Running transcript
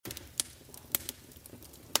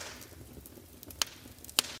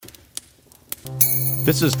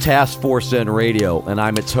This is Task Force Zen Radio, and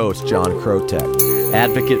I'm its host, John Krotek,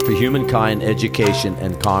 advocate for humankind, education,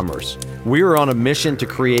 and commerce. We are on a mission to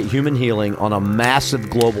create human healing on a massive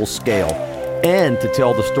global scale and to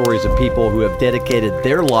tell the stories of people who have dedicated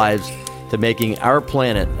their lives to making our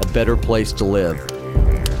planet a better place to live.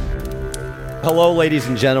 Hello, ladies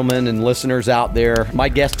and gentlemen and listeners out there. My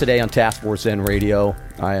guest today on Task Force Zen Radio,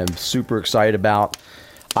 I am super excited about.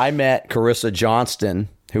 I met Carissa Johnston,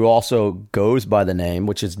 who also goes by the name,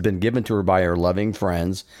 which has been given to her by her loving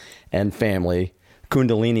friends and family,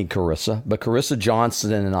 Kundalini Carissa. But Carissa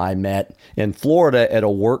Johnston and I met in Florida at a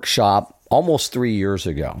workshop almost 3 years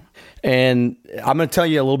ago. And I'm going to tell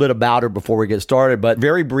you a little bit about her before we get started. But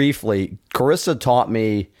very briefly, Carissa taught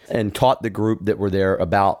me and taught the group that were there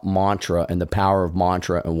about mantra and the power of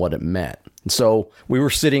mantra and what it meant. And so we were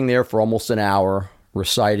sitting there for almost an hour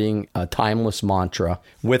reciting a timeless mantra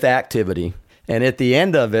with activity. And at the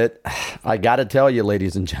end of it, I got to tell you,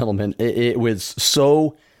 ladies and gentlemen, it was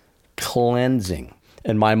so cleansing.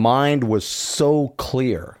 And my mind was so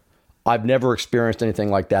clear. I've never experienced anything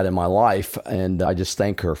like that in my life. And I just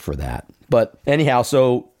thank her for that. But anyhow,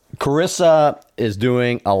 so Carissa is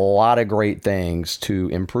doing a lot of great things to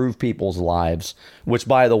improve people's lives, which,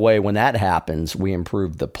 by the way, when that happens, we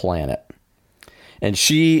improve the planet. And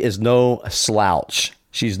she is no slouch.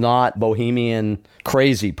 She's not bohemian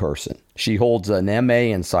crazy person. She holds an MA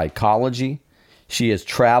in psychology. She has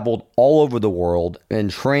traveled all over the world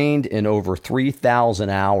and trained in over 3,000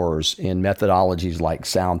 hours in methodologies like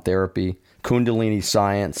sound therapy, Kundalini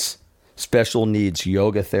science, special needs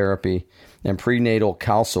yoga therapy, and prenatal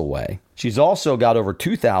counseling. She's also got over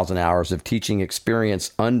 2,000 hours of teaching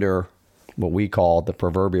experience under what we call the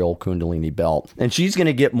proverbial Kundalini belt. And she's going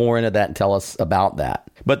to get more into that and tell us about that.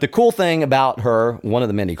 But the cool thing about her, one of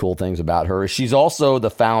the many cool things about her, is she's also the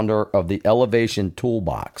founder of the Elevation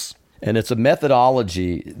Toolbox. And it's a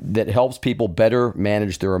methodology that helps people better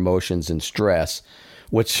manage their emotions and stress,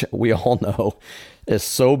 which we all know is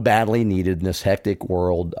so badly needed in this hectic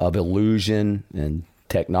world of illusion and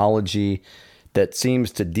technology that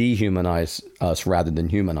seems to dehumanize us rather than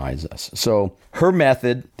humanize us. So her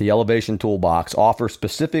method, the Elevation Toolbox, offers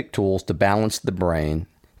specific tools to balance the brain,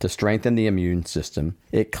 to strengthen the immune system.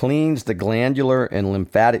 It cleans the glandular and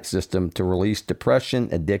lymphatic system to release depression,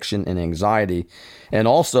 addiction, and anxiety, and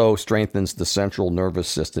also strengthens the central nervous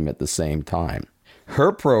system at the same time.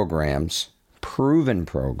 Her programs, proven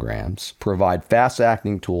programs, provide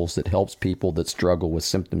fast-acting tools that helps people that struggle with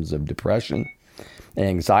symptoms of depression,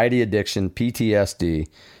 anxiety, addiction, PTSD,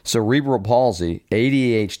 cerebral palsy,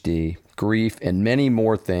 ADHD, grief, and many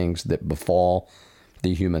more things that befall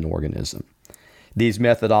the human organism. These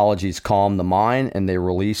methodologies calm the mind and they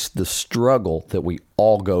release the struggle that we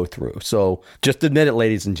all go through. So just admit it,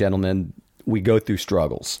 ladies and gentlemen, we go through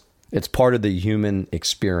struggles. It's part of the human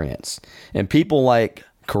experience. And people like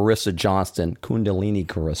Carissa Johnston, Kundalini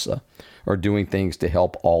Carissa, are doing things to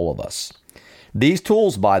help all of us. These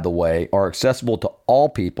tools, by the way, are accessible to all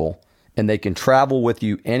people, and they can travel with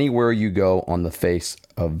you anywhere you go on the face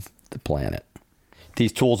of the planet.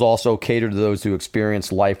 These tools also cater to those who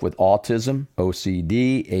experience life with autism,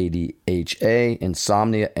 OCD, ADHD,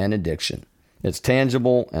 insomnia, and addiction. It's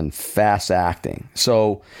tangible and fast-acting.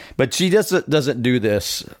 So, but she doesn't do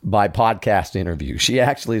this by podcast interview. She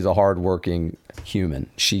actually is a hard-working human.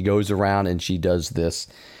 She goes around and she does this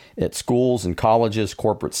at schools and colleges,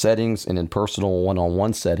 corporate settings, and in personal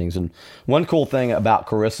one-on-one settings. And one cool thing about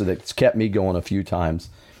Carissa that's kept me going a few times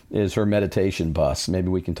is her meditation bus. Maybe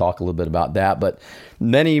we can talk a little bit about that. But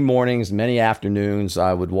many mornings, many afternoons,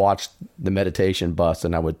 I would watch the meditation bus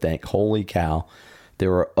and I would think, holy cow,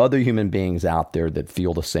 there are other human beings out there that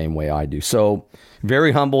feel the same way I do. So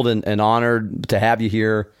very humbled and honored to have you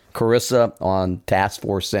here, Carissa, on Task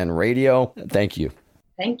Force Zen Radio. Thank you.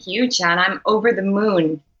 Thank you, John. I'm over the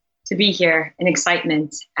moon to be here in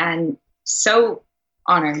excitement and so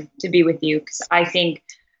honored to be with you because I think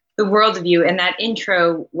the world of you, and that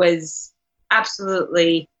intro was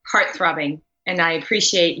absolutely heart-throbbing, and I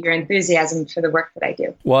appreciate your enthusiasm for the work that I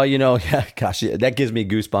do. Well, yeah, gosh, that gives me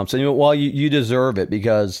goosebumps. And well, you deserve it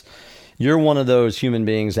because you're one of those human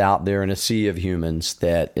beings out there in a sea of humans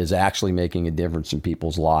that is actually making a difference in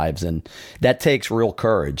people's lives. And that takes real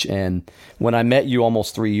courage. And when I met you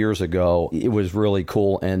almost 3 years ago, it was really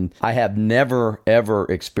cool. And I have never, ever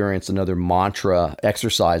experienced another mantra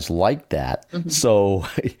exercise like that. Mm-hmm. So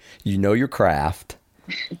you know your craft.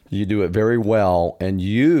 You do it very well, and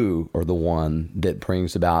you are the one that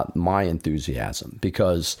brings about my enthusiasm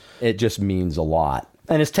because it just means a lot.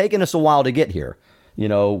 And it's taken us a while to get here. You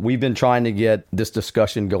know, we've been trying to get this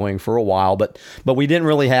discussion going for a while, but we didn't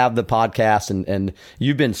really have the podcast, and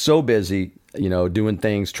you've been so busy. doing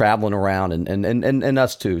things, traveling around, and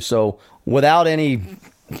us too. So without any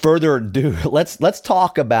further ado, let's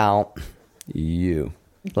talk about you.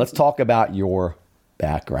 Let's talk about your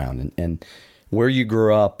background and where you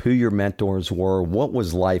grew up, who your mentors were. What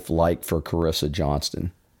was life like for Carissa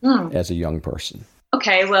Johnston as a young person?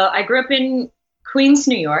 Okay, well, I grew up in Queens,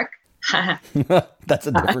 New York. That's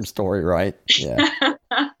a different story, right? Yeah.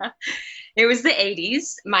 It was the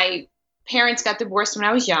 80s. My parents got divorced when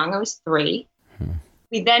I was young. I was 3.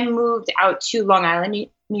 We then moved out to Long Island,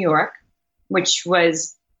 New York, which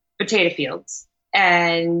was potato fields.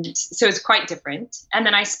 And so it's quite different. And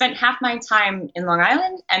then I spent half my time in Long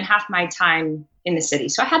Island and half my time in the city.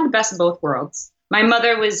 So I had the best of both worlds. My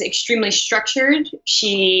mother was extremely structured.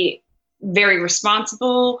 She very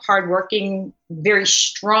responsible, hardworking, very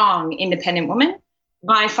strong, independent woman.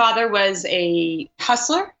 My father was a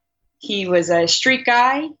hustler. He was a street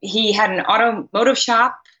guy. He had an automotive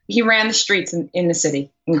shop. He ran the streets in the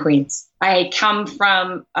city in Queens. I come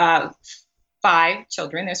from 5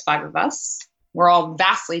 children. There's 5 of us. We're all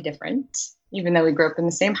vastly different, even though we grew up in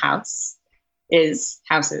the same houses.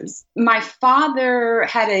 My father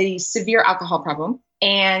had a severe alcohol problem.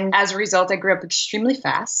 And as a result, I grew up extremely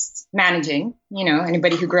fast, managing.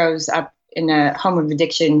 Anybody who grows up in a home of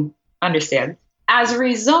addiction understands. As a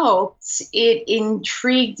result, it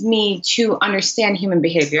intrigued me to understand human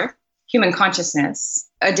behavior, human consciousness,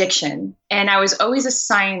 addiction. And I was always a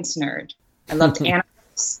science nerd. I loved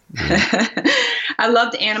animals. I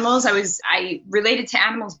loved animals. I related to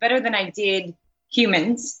animals better than I did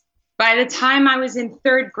humans. By the time I was in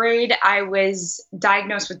 3rd grade, I was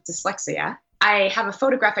diagnosed with dyslexia. I have a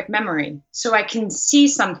photographic memory, so I can see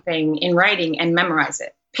something in writing and memorize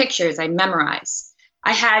it. Pictures, I memorize.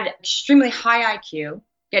 I had extremely high IQ,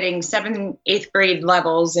 getting 7th and 8th grade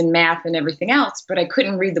levels in math and everything else, but I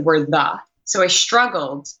couldn't read the word the. So I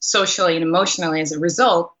struggled socially and emotionally as a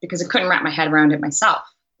result because I couldn't wrap my head around it myself.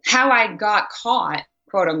 How I got caught,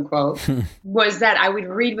 quote unquote, was that I would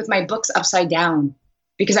read with my books upside down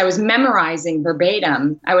because I was memorizing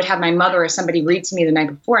verbatim. I would have my mother or somebody read to me the night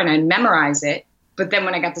before and I'd memorize it. But then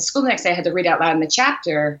when I got to school the next day, I had to read out loud in the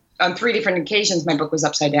chapter. On 3 different occasions, my book was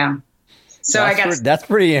upside down. So that's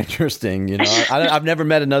pretty interesting. I've never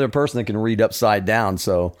met another person that can read upside down.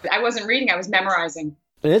 So I wasn't reading, I was memorizing.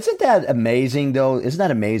 Isn't that amazing, though? Isn't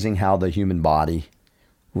that amazing how the human body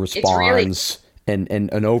responds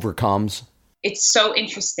and overcomes? It's so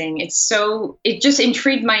interesting. It just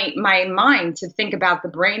intrigued my mind to think about the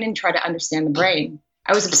brain and try to understand the brain.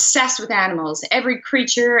 I was obsessed with animals. Every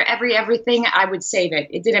creature, everything, I would save it.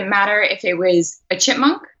 It didn't matter if it was a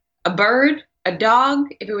chipmunk, a bird, a dog.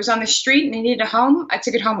 If it was on the street and they needed a home, I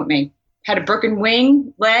took it home with me. Had a broken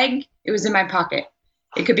wing, leg, it was in my pocket.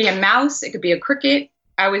 It could be a mouse, it could be a cricket.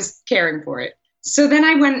 I was caring for it. So then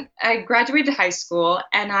I graduated high school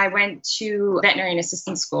and I went to veterinarian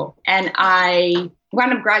assistant school and I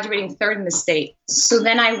wound up graduating 3rd in the state. So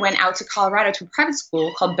then I went out to Colorado to a private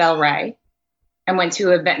school called Bel Ray and went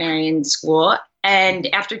to a veterinarian school. And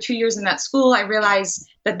after 2 years in that school, I realized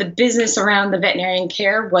that the business around the veterinarian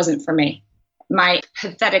care wasn't for me. My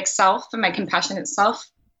pathetic self and my compassionate self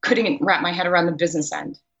couldn't wrap my head around the business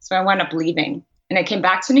end. So I wound up leaving and I came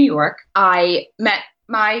back to New York. I met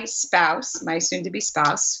my spouse, my soon-to-be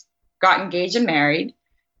spouse, got engaged and married.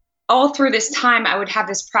 All through this time, I would have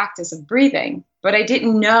this practice of breathing, but I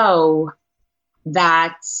didn't know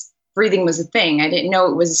that breathing was a thing. I didn't know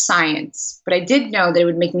it was a science, but I did know that it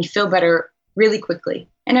would make me feel better really quickly.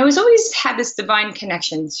 And I always had this divine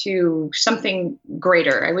connection to something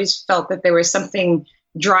greater. I always felt that there was something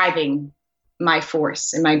driving my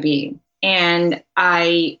force in my being. And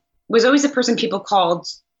I was always the person people called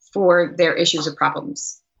for their issues or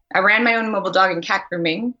problems. I ran my own mobile dog and cat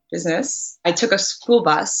grooming business. I took a school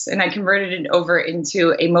bus and I converted it over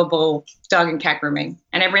into a mobile dog and cat grooming.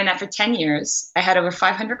 And I ran that for 10 years. I had over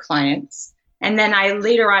 500 clients. And then I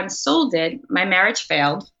later on sold it. My marriage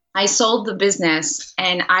failed. I sold the business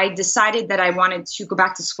and I decided that I wanted to go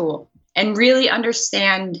back to school and really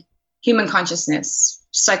understand human consciousness,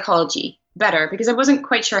 psychology better, because I wasn't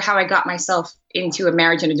quite sure how I got myself into a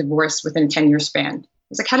marriage and a divorce within a 10-year span. I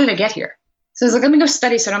was like, how did I get here? So I was like, let me go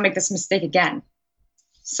study so I don't make this mistake again.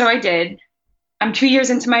 So I did. I'm 2 years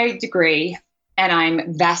into my degree and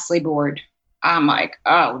I'm vastly bored. I'm like,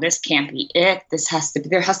 oh, this can't be it.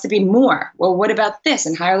 There has to be more. Well, what about this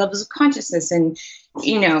and higher levels of consciousness? And,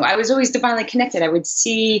 I was always divinely connected. I would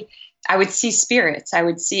see spirits. I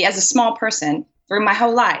would see, as a small person through my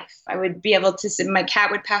whole life, I would be able to see, my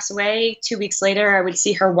cat would pass away. 2 weeks later, I would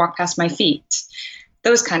see her walk past my feet.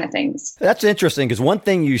 those kind of things. That's interesting because one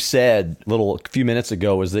thing you said a few minutes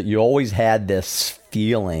ago was that you always had this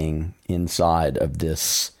feeling inside of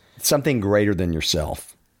this something greater than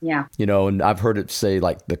yourself. Yeah. And I've heard it say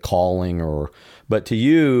like the calling but to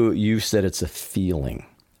you said it's a feeling.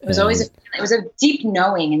 It was always it was a deep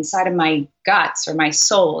knowing inside of my guts or my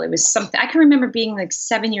soul. It was something I can remember being like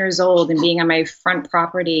 7 years old and being on my front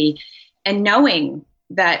property and knowing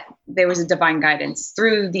that there was a divine guidance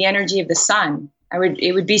through the energy of the sun.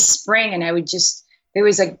 It would be spring and there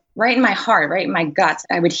was like right in my heart, right in my guts,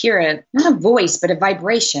 I would hear not a voice, but a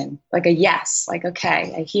vibration, like a yes, like,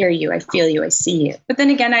 okay, I hear you, I feel you, I see you. But then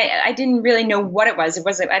again, I didn't really know what it was.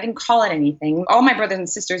 I didn't call it anything. All my brothers and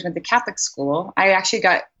sisters went to Catholic school. I actually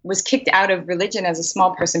was kicked out of religion as a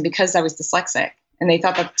small person because I was dyslexic. And they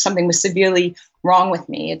thought that something was severely wrong with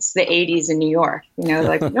me. It's the 80s in New York,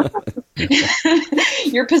 like, no,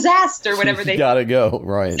 you're possessed or whatever they gotta go,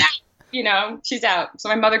 right. She's out. So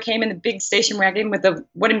my mother came in the big station wagon with the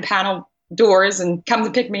wooden panel doors and come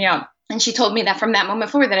to pick me up. And she told me that from that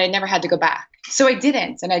moment forward that I never had to go back. So I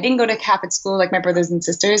didn't. And I didn't go to Catholic school like my brothers and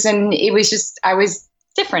sisters. And it was just, I was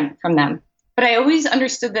different from them. But I always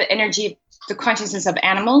understood the energy, the consciousness of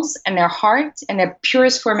animals and their heart and their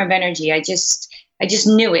purest form of energy. I just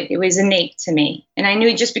knew it. It was innate to me. And I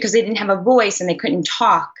knew just because they didn't have a voice and they couldn't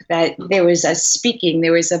talk, that there was a speaking,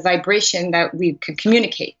 there was a vibration that we could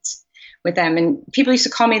communicate with them. And people used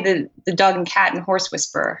to call me the dog and cat and horse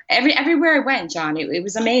whisperer. Everywhere I went, John, it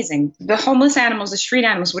was amazing. The homeless animals, the street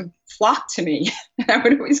animals would flock to me. And I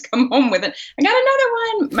would always come home with it. I got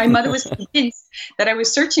another one. My mother was convinced that I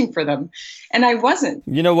was searching for them. And I wasn't.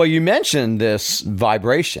 Well, you mentioned this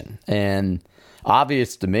vibration and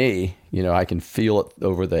obvious to me, I can feel it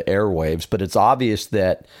over the airwaves, but it's obvious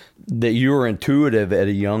that you were intuitive at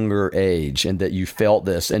a younger age and that you felt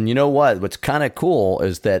this. And you know what? What's kind of cool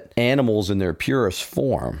is that animals in their purest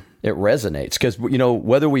form, it resonates because,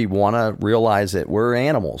 whether we want to realize it, we're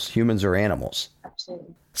animals. Humans are animals.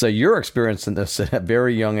 Absolutely. So you're experiencing this at a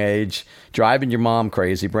very young age, driving your mom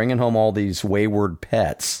crazy, bringing home all these wayward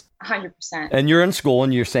pets. 100%. And you're in school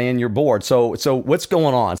and you're saying you're bored. So what's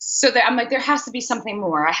going on? So I'm like, there has to be something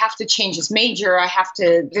more. I have to change this major.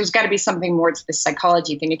 There's got to be something more to this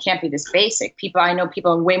psychology thing. It can't be this basic. I know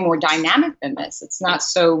people are way more dynamic than this. It's not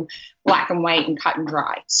so black and white and cut and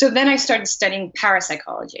dry. So then I started studying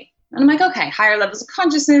parapsychology. And I'm like, okay, higher levels of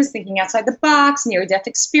consciousness, thinking outside the box, near-death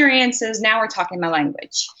experiences. Now we're talking my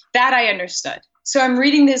language. That I understood. So I'm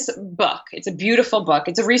reading this book. It's a beautiful book.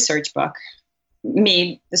 It's a research book.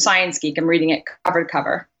 Me, the science geek, I'm reading it cover to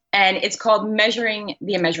cover. And it's called Measuring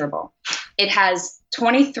the Immeasurable. It has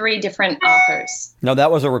 23 different authors. Now, that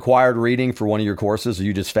was a required reading for one of your courses, or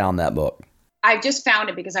you just found that book? I just found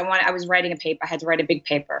it because I was writing a paper. I had to write a big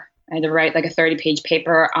paper. I had to write like a 30-page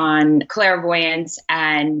paper on clairvoyance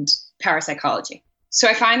and parapsychology. So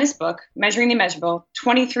I find this book, Measuring the Immeasurable,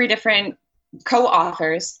 23 different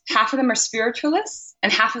co-authors. Half of them are spiritualists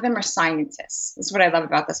and half of them are scientists. This is what I love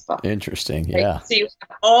about this book. Interesting. Yeah. Right? So you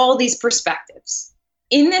have all these perspectives.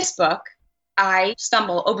 In this book, I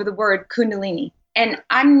stumble over the word Kundalini. And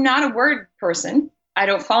I'm not a word person. I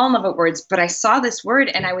don't fall in love with words, but I saw this word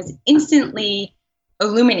and I was instantly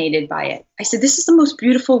illuminated by it. I said, this is the most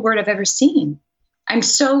beautiful word I've ever seen.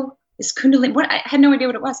 This Kundalini, I had no idea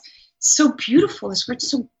what it was. So beautiful. This word,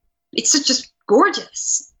 it's just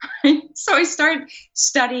gorgeous. So I started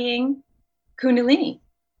studying Kundalini.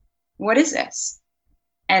 What is this?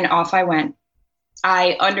 And off I went.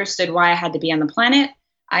 I understood why I had to be on the planet.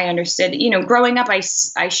 I understood, growing up, I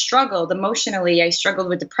struggled emotionally. I struggled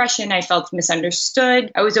with depression. I felt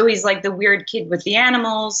misunderstood. I was always like the weird kid with the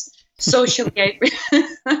animals. Socially,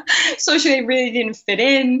 I really didn't fit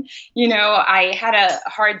in. I had a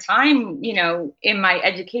hard time, in my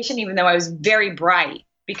education, even though I was very bright,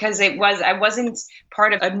 because I wasn't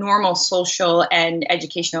part of a normal social and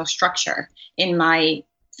educational structure in my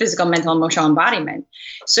physical, mental, emotional embodiment.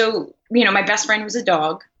 So, my best friend was a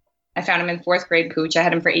dog. I found him in 4th grade, Pooch. I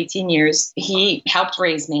had him for 18 years. He helped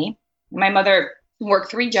raise me. My mother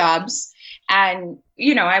worked 3 jobs. And,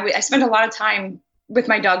 I spent a lot of time with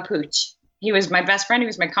my dog, Pooch. He was my best friend. He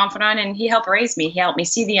was my confidant, and he helped raise me. He helped me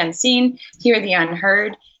see the unseen, hear the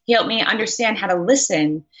unheard. He helped me understand how to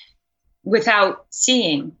listen without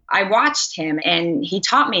seeing. I watched him, and he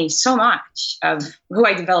taught me so much of who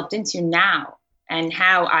I developed into now and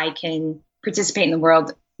how I can participate in the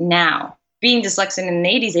world now. Being dyslexic in the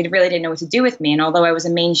 80s, they really didn't know what to do with me. And although I was a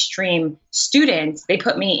mainstream student, they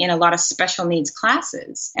put me in a lot of special needs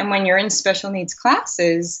classes. And when you're in special needs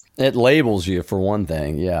classes, it labels you for one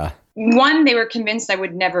thing. Yeah. One, they were convinced I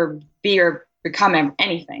would never be or become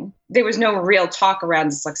anything. There was no real talk around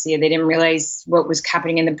dyslexia. They didn't realize what was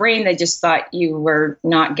happening in the brain. They just thought you were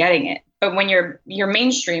not getting it. But when you're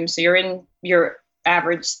mainstream, so you're in your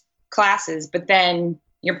average classes, but then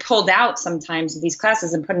you're pulled out sometimes of these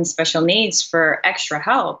classes and put in special needs for extra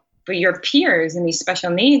help. But your peers in these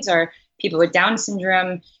special needs are people with Down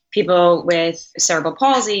syndrome, people with cerebral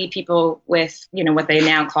palsy, people with, what they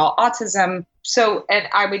now call autism. So and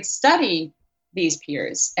I would study these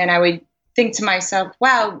peers and I would think to myself,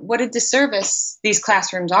 wow, what a disservice these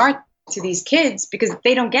classrooms are to these kids because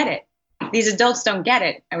they don't get it. These adults don't get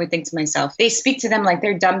it, I would think to myself. They speak to them like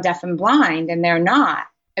they're dumb, deaf, and blind, and they're not.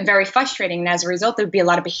 And very frustrating. And as a result, there would be a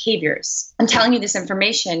lot of behaviors. I'm telling you this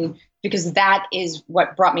information because that is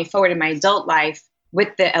what brought me forward in my adult life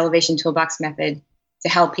with the Elevation Toolbox method to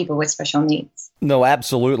help people with special needs. No,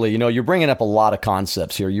 absolutely. You're bringing up a lot of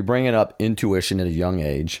concepts here. You're bringing up intuition at a young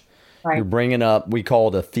age. Right. You're bringing up, we call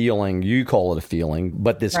it a feeling, you call it a feeling,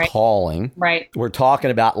 but this calling. Right. We're talking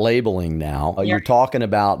about labeling now. Yeah. You're talking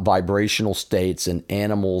about vibrational states and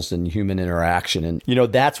animals and human interaction. And,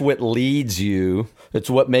 that's what leads you. It's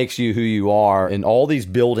what makes you who you are. And all these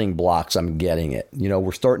building blocks, I'm getting it.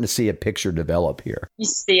 We're starting to see a picture develop here. You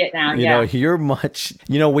see it now, You're much,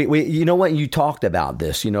 we what you talked about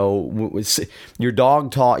this, your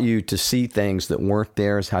dog taught you to see things that weren't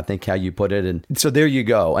there is I think how you put it. And so there you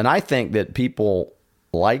go. And I think that people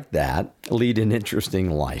like that lead an interesting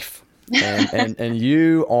life. And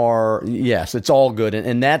you are, yes, it's all good.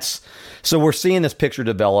 And that's, so we're seeing this picture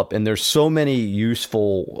develop and there's so many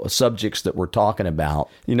useful subjects that we're talking about,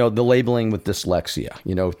 the labeling with dyslexia,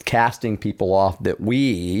 casting people off that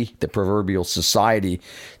we, the proverbial society,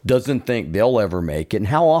 doesn't think they'll ever make it. And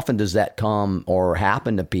how often does that come or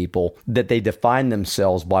happen to people that they define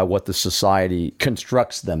themselves by what the society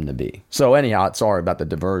constructs them to be? So anyhow, sorry about the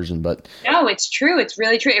diversion, but. No, it's true. It's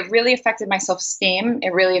really true. It really affected my self-esteem.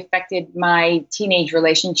 It really affected my teenage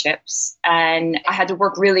relationships. And I had to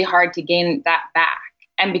work really hard to gain that back.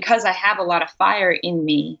 And because I have a lot of fire in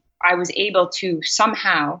me, I was able to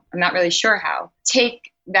somehow, I'm not really sure how,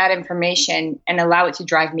 take that information and allow it to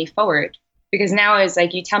drive me forward. Because now it's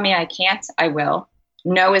like, you tell me I can't, I will.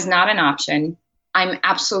 No is not an option. I'm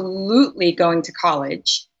absolutely going to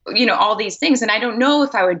college. All these things. And I don't know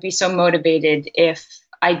if I would be so motivated if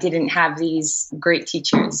I didn't have these great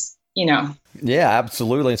teachers, Yeah,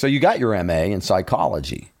 absolutely. So you got your MA in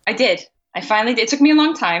psychology. I did. I finally did. It took me a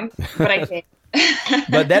long time, but I did.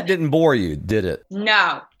 But that didn't bore you, did it?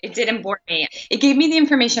 No, it didn't bore me. It gave me the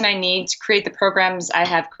information I need to create the programs I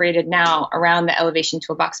have created now around the Elevation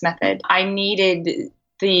Toolbox method. I needed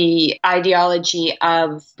the ideology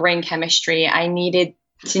of brain chemistry. I needed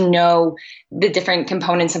to know the different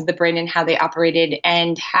components of the brain and how they operated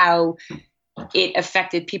and how it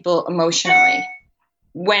affected people emotionally.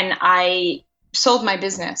 When I sold my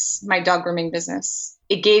business, my dog grooming business,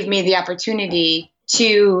 it gave me the opportunity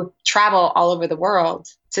to travel all over the world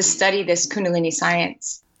to study this Kundalini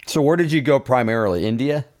science. So where did you go primarily?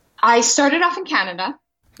 India? I started off in Canada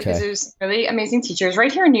because there's really amazing teachers.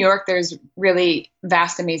 Right here in New York, there's really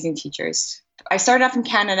vast, amazing teachers. I started off in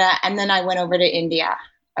Canada and then I went over to India.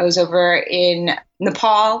 I was over in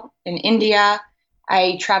Nepal, in India.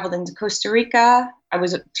 I traveled into Costa Rica. I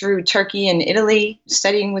was through Turkey and Italy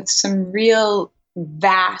studying with some real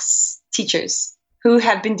vast teachers who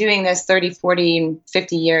have been doing this 30, 40, and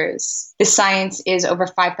 50 years. The science is over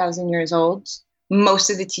 5,000 years old.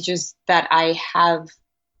 Most of the teachers that I have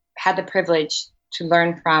had the privilege to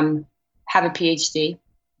learn from have a PhD,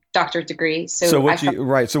 doctorate degree. So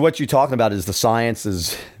what you're talking about is the science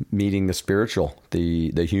is meeting the spiritual,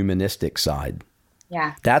 the humanistic side.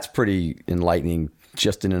 Yeah. That's pretty enlightening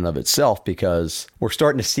just in and of itself, because we're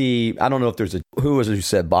starting to see, I don't know if there's who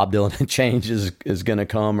said Bob Dylan change is going to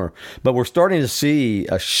come, but we're starting to see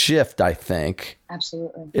a shift, I think.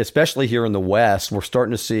 Absolutely. Especially here in the West, we're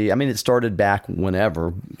starting to see, it started back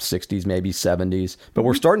whenever, 60s, maybe 70s, but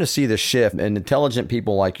we're starting to see the shift, and intelligent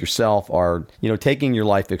people like yourself are, taking your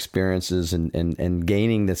life experiences and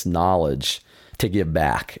gaining this knowledge to give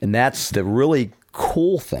back. And that's the really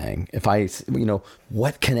cool thing.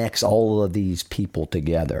 What connects all of these people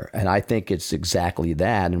together? And I think it's exactly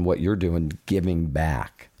that, and what you're doing, giving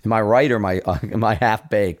back. Am I right, or am I half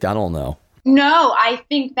baked? I don't know. No, I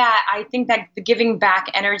think that the giving back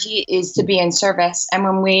energy is to be in service. And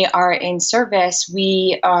when we are in service,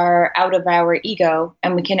 we are out of our ego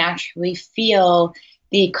and we can actually feel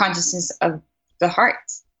the consciousness of the heart.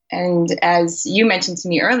 And as you mentioned to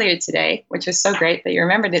me earlier today, which was so great that you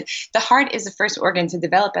remembered it, the heart is the first organ to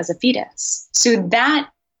develop as a fetus. So that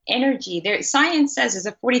energy. Science says there's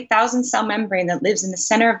a 40,000 cell membrane that lives in the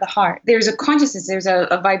center of the heart. There's a consciousness, there's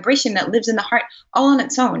a vibration that lives in the heart all on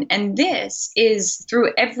its own. And this is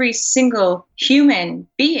through every single human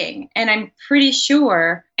being. And I'm pretty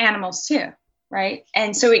sure animals too, right?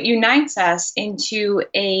 And so it unites us into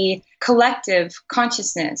a collective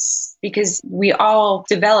consciousness because we all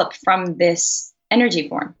develop from this energy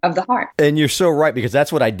form of the heart. And you're so right, because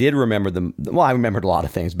that's what I did remember. Well, I remembered a lot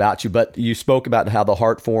of things about you, but you spoke about how the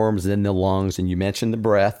heart forms in the lungs, and you mentioned the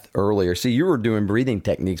breath earlier. See, you were doing breathing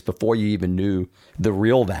techniques before you even knew the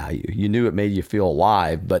real value. You knew it made you feel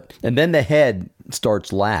alive, and then the head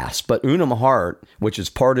starts last. But Unum Heart, which is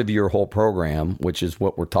part of your whole program, which is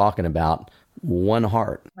what we're talking about, one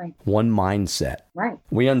heart, right. One mindset. Right.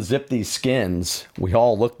 We unzip these skins. We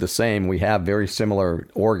all look the same. We have very similar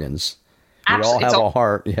organs. We all have a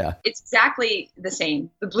heart. Yeah. It's exactly the same.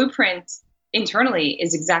 The blueprint internally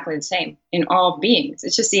is exactly the same in all beings.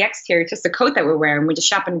 It's just the exterior, it's just the coat that we're wearing. We just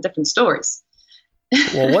shop in different stores.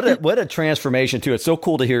 Well, what a transformation too. It's so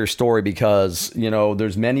cool to hear your story because,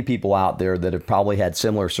 there's many people out there that have probably had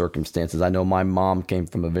similar circumstances. I know my mom came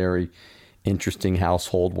from a very interesting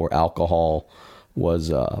household where alcohol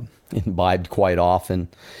was imbibed quite often.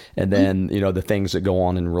 And then, the things that go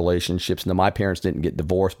on in relationships. Now, my parents didn't get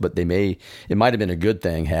divorced, but it might have been a good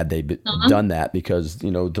thing had they done that, because, to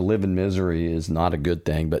live in misery is not a good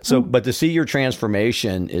thing. But to see your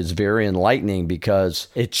transformation is very enlightening, because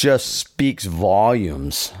it just speaks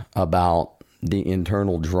volumes about the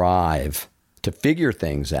internal drive to figure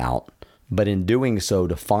things out, but in doing so,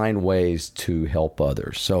 to find ways to help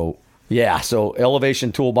others. So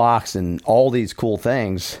Elevation Toolbox and all these cool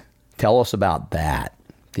things. Tell us about that,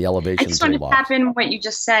 the Elevation Toolbox. I just want to tap in what you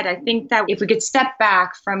just said. I think that if we could step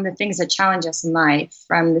back from the things that challenge us in life,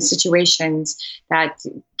 from the situations that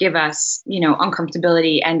give us,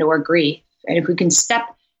 uncomfortability and or grief, and if we can step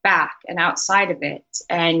back and outside of it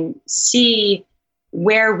and see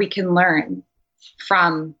where we can learn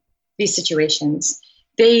from these situations,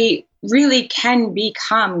 they really can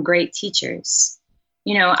become great teachers.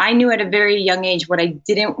 I knew at a very young age what I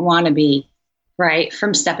didn't want to be, right,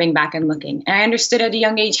 from stepping back and looking. And I understood at a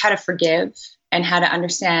young age how to forgive and how to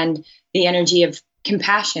understand the energy of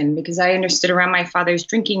compassion, because I understood around my father's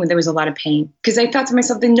drinking when there was a lot of pain. Because I thought to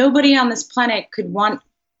myself that nobody on this planet could want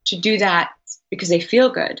to do that because they feel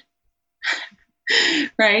good,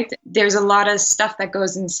 right? There's a lot of stuff that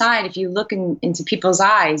goes inside. If you look into people's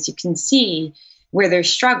eyes, you can see where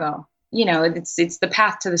there's struggle. It's the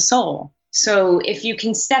path to the soul. So if you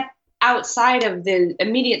can step outside of the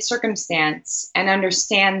immediate circumstance and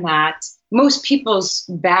understand that most people's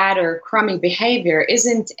bad or crummy behavior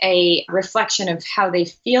isn't a reflection of how they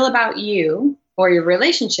feel about you or your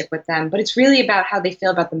relationship with them, but it's really about how they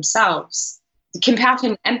feel about themselves. The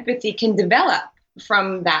compassion, empathy can develop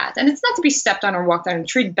from that. And it's not to be stepped on or walked on and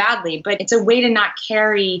treated badly, but it's a way to not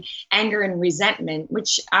carry anger and resentment,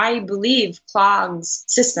 which I believe clogs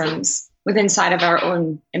systems within inside of our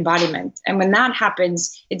own embodiment. And when that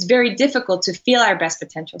happens, it's very difficult to feel our best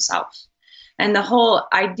potential self. And the whole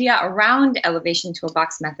idea around Elevation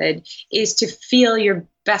Toolbox method is to feel your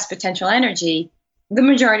best potential energy the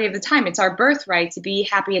majority of the time. It's our birthright to be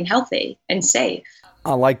happy and healthy and safe.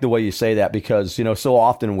 I like the way you say that, because, so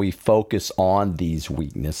often we focus on these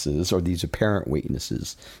weaknesses or these apparent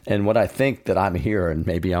weaknesses. And what I think that I'm hearing,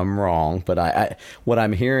 maybe I'm wrong, but what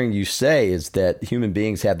I'm hearing you say is that human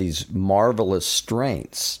beings have these marvelous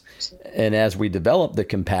strengths. And as we develop the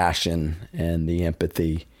compassion and the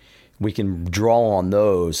empathy, we can draw on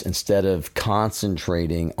those instead of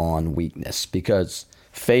concentrating on weakness, because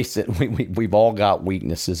face it, we've all got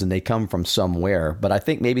weaknesses and they come from somewhere. But I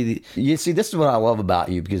think maybe, this is what I love about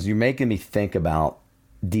you, because you're making me think about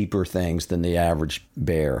deeper things than the average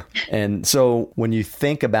bear. And so when you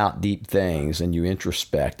think about deep things and you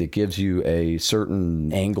introspect, it gives you a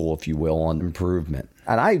certain angle, if you will, on improvement.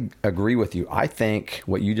 And I agree with you. I think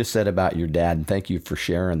what you just said about your dad, and thank you for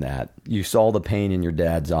sharing that, you saw the pain in your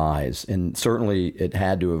dad's eyes, and certainly it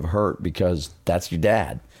had to have hurt because that's your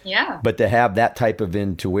dad. Yeah. But to have that type of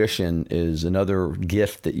intuition is another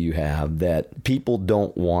gift that you have, that people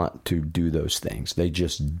don't want to do those things. They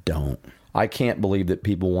just don't. I can't believe that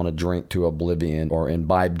people want to drink to oblivion or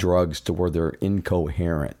imbibe drugs to where they're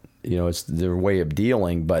incoherent. It's their way of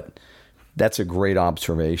dealing, but that's a great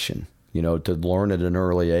observation, to learn at an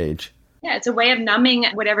early age. Yeah, it's a way of numbing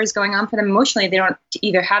whatever's going on for them emotionally. They don't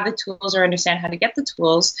either have the tools or understand how to get the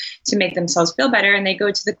tools to make themselves feel better, and they go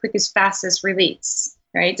to the quickest, fastest release.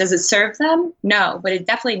 Right? Does it serve them? No, but it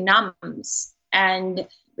definitely numbs. And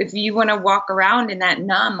if you want to walk around in that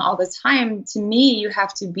numb all the time, to me, you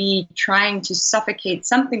have to be trying to suffocate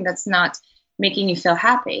something that's not making you feel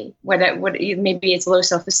happy. Maybe it's low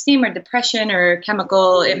self-esteem or depression or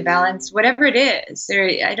chemical imbalance, whatever it is.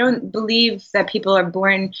 I don't believe that people are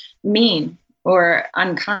born mean or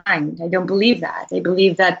unkind. I don't believe that. I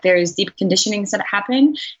believe that there's deep conditionings that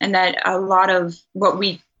happen, and that a lot of what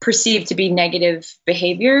we perceive to be negative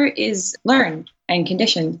behavior is learned and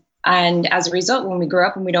conditioned. And as a result, when we grow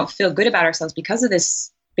up and we don't feel good about ourselves because of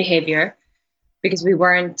this behavior, because we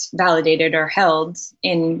weren't validated or held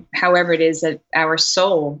in however it is that our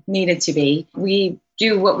soul needed to be, we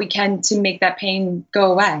do what we can to make that pain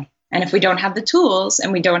go away. And if we don't have the tools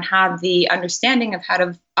and we don't have the understanding of how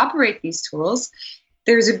to operate these tools,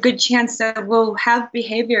 there's a good chance that we'll have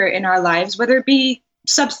behavior in our lives, whether it be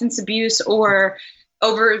substance abuse or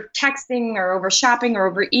over texting or over shopping or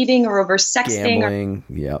overeating or over sexting, gambling,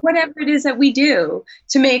 or whatever it is that we do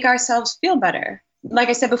to make ourselves feel better. Like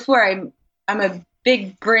I said before, I'm a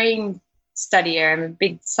big brain studier. I'm a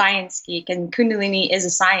big science geek, and Kundalini is a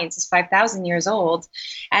science. It's 5,000 years old,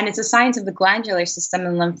 and it's a science of the glandular system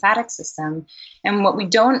and lymphatic system. And what we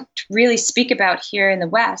don't really speak about here in the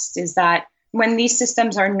West is that when these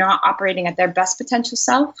systems are not operating at their best potential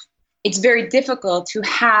self, it's very difficult to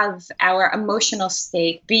have our emotional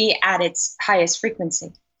state be at its highest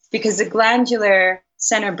frequency, because the glandular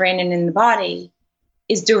center brain and in the body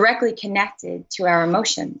is directly connected to our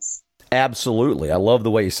emotions. Absolutely. I love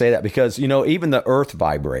the way you say that, because, even the earth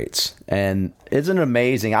vibrates. And isn't it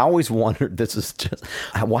amazing? I always wondered,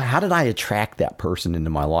 how did I attract that person into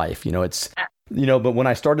my life? But when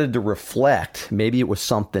I started to reflect, maybe it was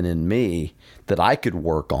something in me that I could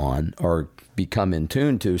work on or become in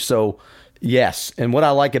tune to. So yes. And what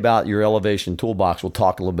I like about your Elevation Toolbox, we'll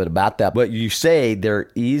talk a little bit about that, but you say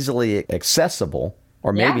they're easily accessible,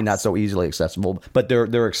 or maybe not so easily accessible, but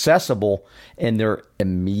they're accessible and they're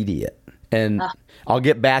immediate. And I'll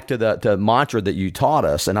get back to the mantra that you taught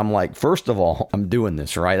us. And I'm like, first of all, I'm doing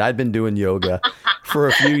this, right? I've been doing yoga for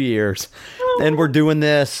a few years, and we're doing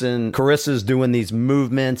this, and Carissa's doing these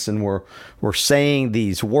movements, and we're saying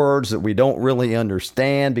these words that we don't really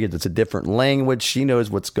understand because it's a different language. She knows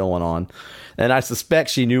what's going on. And I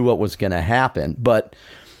suspect she knew what was going to happen. But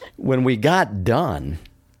when we got done,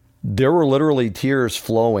 there were literally tears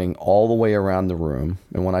flowing all the way around the room.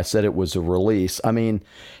 And when I said it was a release, I mean,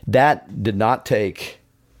 that did not take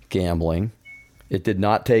gambling. It did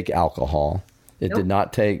not take alcohol. It did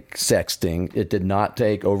not take sexting. It did not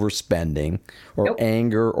take overspending or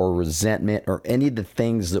anger or resentment or any of the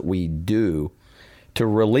things that we do to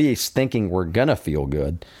release thinking we're going to feel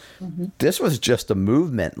good. Mm-hmm. This was just a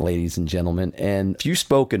movement, ladies and gentlemen, and few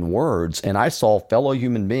spoken words. And I saw fellow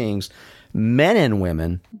human beings, men and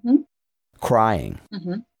women, crying.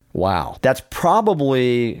 Mm-hmm. Wow. That's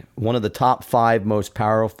probably one of the top 5 most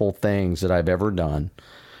powerful things that I've ever done,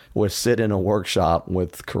 was sit in a workshop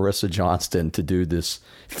with Carissa Johnston to do this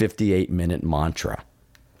 58-minute mantra.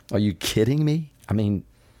 Are you kidding me? I mean,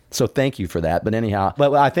 so thank you for that. But anyhow,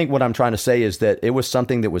 but I think what I'm trying to say is that it was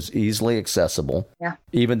something that was easily accessible,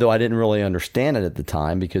 even though I didn't really understand it at the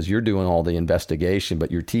time, because you're doing all the investigation,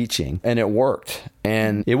 but you're teaching, and it worked.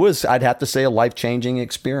 And it was, I'd have to say, a life-changing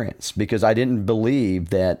experience, because I didn't believe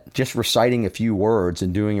that just reciting a few words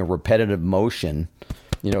and doing a repetitive motion,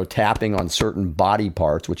 tapping on certain body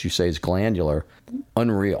parts, which you say is glandular,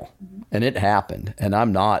 unreal. And it happened. And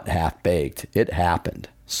I'm not half-baked. It happened.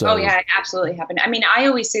 So, it absolutely happened. I mean, I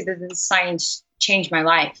always say that the science changed my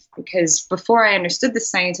life, because before I understood the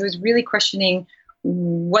science, I was really questioning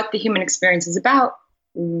what the human experience is about,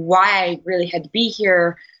 why I really had to be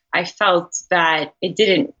here. I felt that it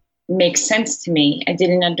didn't make sense to me. I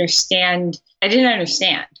didn't understand,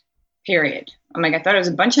 period. I'm like, I thought it was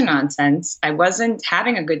a bunch of nonsense. I wasn't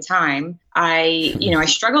having a good time. I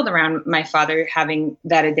struggled around my father having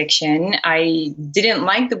that addiction. I didn't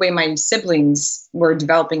like the way my siblings were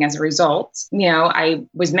developing as a result. I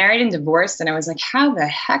was married and divorced, and I was like,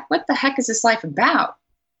 what the heck is this life about?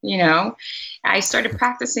 I started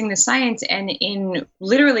practicing the science, and in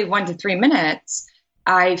literally 1 to 3 minutes,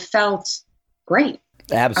 I felt great.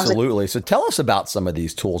 Absolutely. So tell us about some of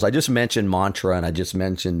these tools. I just mentioned mantra, and I just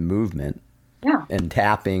mentioned movement. And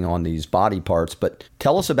tapping on these body parts. But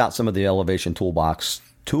tell us about some of the Elevation Toolbox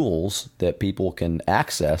tools that people can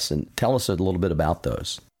access, and tell us a little bit about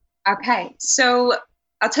those. Okay. So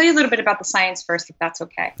I'll tell you a little bit about the science first, if that's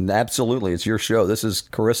okay. Absolutely. It's your show. This is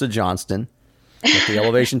Carissa Johnston with the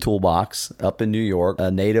Elevation Toolbox up in New York,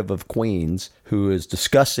 a native of Queens, who is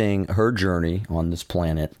discussing her journey on this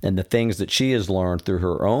planet and the things that she has learned through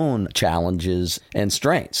her own challenges and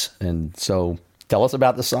strengths. And so tell us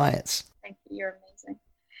about the science. You're amazing.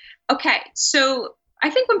 Okay, so I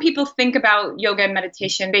think when people think about yoga and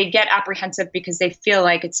meditation, they get apprehensive because they feel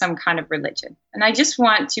like it's some kind of religion. And I just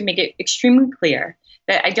want to make it extremely clear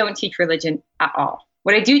that I don't teach religion at all.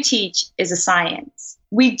 What I do teach is a science.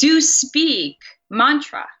 We do speak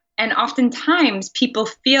mantra, and oftentimes people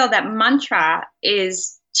feel that mantra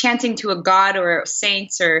is chanting to a god or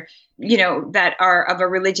saints or, that are of a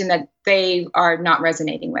religion that they are not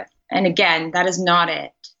resonating with. And again, that is not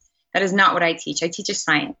it. That is not what I teach. I teach a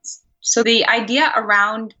science. So the idea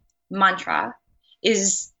around mantra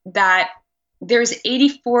is that there's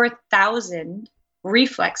 84,000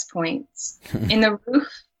 reflex points in the roof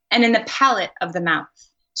and in the palate of the mouth.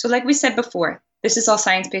 So like we said before, this is all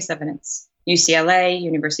science-based evidence. UCLA,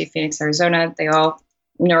 University of Phoenix, Arizona, they all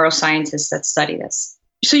neuroscientists that study this.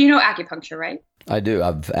 So you know acupuncture, right? I do.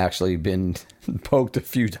 I've actually been poked a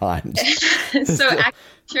few times. So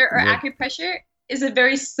acupuncture or acupressure is a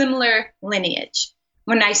very similar lineage.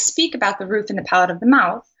 When I speak about the roof and the palate of the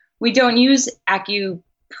mouth, we don't use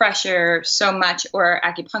acupressure so much or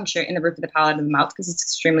acupuncture in the roof of the palate of the mouth because it's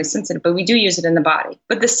extremely sensitive, but we do use it in the body.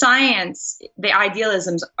 But the science, the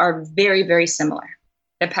idealisms are very, very similar.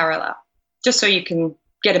 They're parallel, just so you can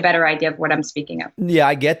get a better idea of what I'm speaking of. Yeah,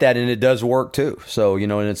 I get that. And it does work too. So,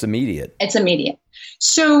 and it's immediate. It's immediate.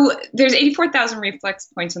 So there's 84,000 reflex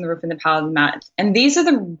points on the roof and the palate of the mouth. And these are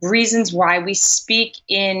the reasons why we speak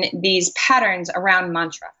in these patterns around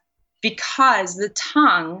mantra, because the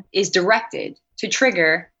tongue is directed to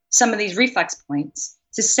trigger some of these reflex points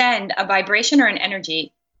to send a vibration or an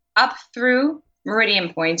energy up through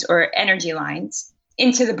meridian points or energy lines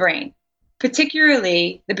into the brain,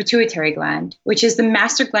 particularly the pituitary gland, which is the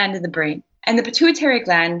master gland of the brain. And the pituitary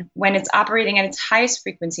gland, when it's operating at its highest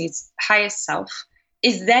frequency, its highest self,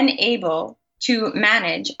 is then able to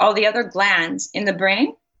manage all the other glands in the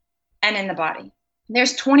brain and in the body.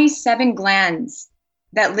 There's 27 glands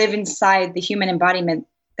that live inside the human embodiment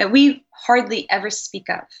that we hardly ever speak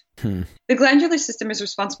of. The glandular system is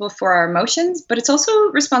responsible for our emotions, but it's also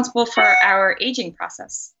responsible for our aging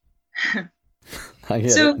process. I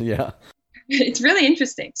get it. Yeah. It's really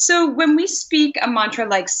interesting. So when we speak a mantra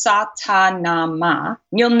like Satanama,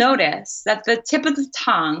 you'll notice that the tip of the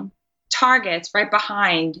tongue targets right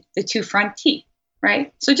behind the two front teeth,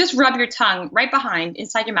 right? So just rub your tongue right behind,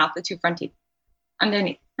 inside your mouth, the two front teeth,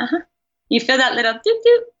 underneath. You feel that little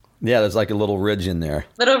doop-doop? Yeah, there's like a little ridge in there.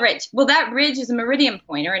 Little ridge. Well, that ridge is a meridian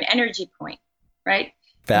point or an energy point, right?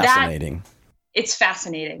 Fascinating. It's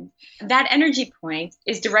fascinating. That energy point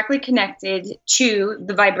is directly connected to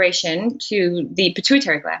the vibration to the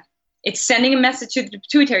pituitary gland. It's sending a message to the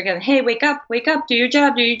pituitary gland. Hey, wake up, do your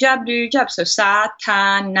job, do your job, do your job. So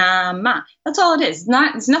Satanama. That's all it is.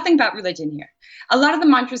 It's nothing about religion here. A lot of the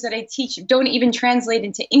mantras that I teach don't even translate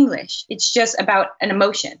into English. It's just about an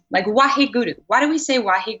emotion, like Waheguru. Why do we say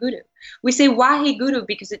Waheguru? We say Waheguru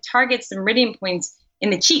because it targets the meridian points in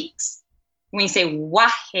the cheeks. When you say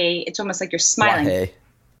wahe, it's almost like you're smiling.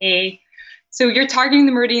 Wahe. So you're targeting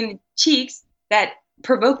the meridian in the cheeks that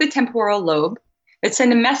provoke the temporal lobe, that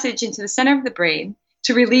send a message into the center of the brain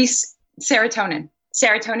to release serotonin.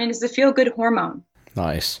 Serotonin is the feel-good hormone.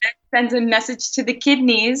 Nice. That sends a message to the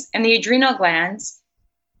kidneys and the adrenal glands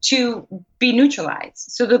to be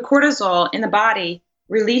neutralized. So the cortisol in the body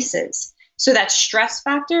releases. So that stress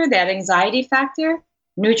factor, that anxiety factor,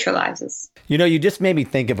 neutralizes. You just made me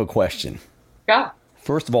think of a question. Go.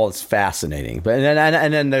 First of all, it's fascinating, but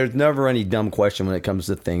and then there's never any dumb question when it comes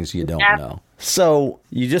to things you don't know. So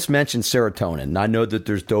you just mentioned serotonin. And I know that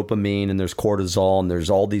there's dopamine and there's cortisol and there's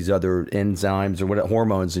all these other enzymes or what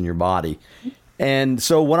hormones in your body. And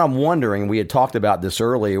so what I'm wondering, we had talked about this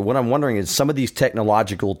earlier, what I'm wondering is some of these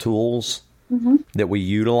technological tools that we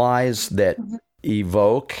utilize that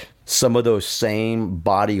evoke some of those same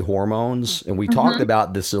body hormones. And we talked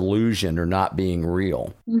about this illusion or not being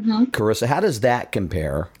real. Carissa, how does that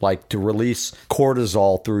compare? Like to release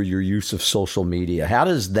cortisol through your use of social media. How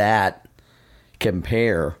does that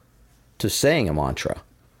compare to saying a mantra?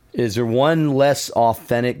 Is there one less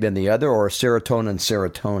authentic than the other, or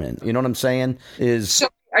serotonin? You know what I'm saying? So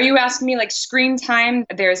are you asking me like screen time?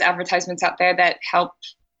 There's advertisements out there that help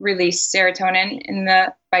release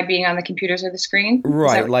serotonin by being on the computers or the screen?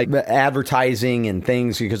 Right, like advertising and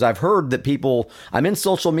things, because I've heard that I'm in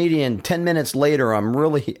social media and 10 minutes later I'm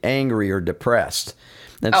really angry or depressed.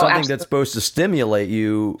 And something absolutely. That's supposed to stimulate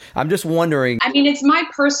you. I'm just wondering. I mean, it's my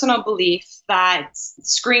personal belief that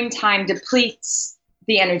screen time depletes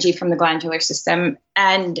the energy from the glandular system.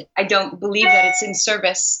 And I don't believe that it's in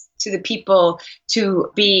service to the people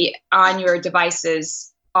to be on your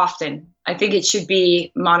devices often. I think it should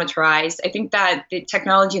be monitorized. I think that the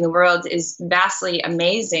technology in the world is vastly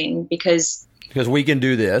amazing because Because we can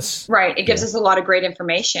do this. Right. It gives us a lot of great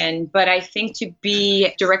information. But I think to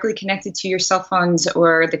be directly connected to your cell phones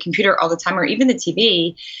or the computer all the time, or even the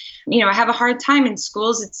TV, I have a hard time in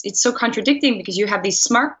schools. It's so contradicting because you have these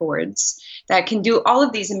smart boards that can do all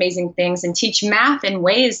of these amazing things and teach math in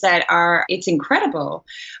ways that it's incredible.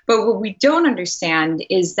 But what we don't understand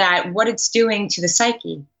is that what it's doing to the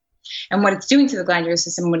psyche and what it's doing to the glandular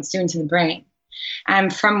system, what it's doing to the brain.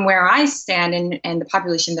 And from where I stand and the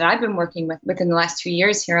population that I've been working with within the last 2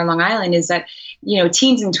 years here on Long Island is that,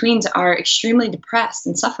 teens and tweens are extremely depressed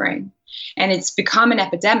and suffering. And it's become an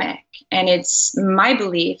epidemic. And it's my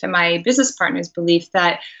belief and my business partner's belief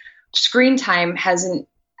that screen time has an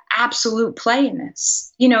absolute play in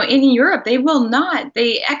this. In Europe, they will not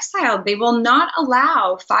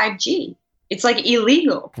allow 5G. It's like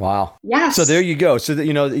illegal. Wow. Yes. So there you go. So,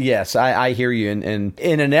 yes, I hear you. And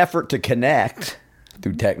in an effort to connect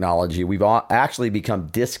through technology, we've actually become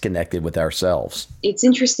disconnected with ourselves. It's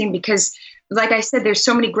interesting because, like I said, there's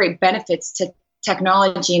so many great benefits to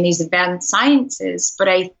technology and these advanced sciences. But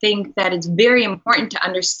I think that it's very important to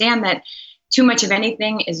understand that too much of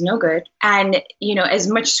anything is no good. And, as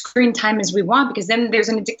much screen time as we want, because then there's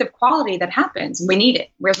an addictive quality that happens. We need it.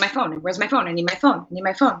 Where's my phone? Where's my phone? I need my phone. I need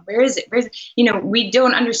my phone. Where is it? We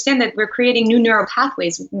don't understand that we're creating new neural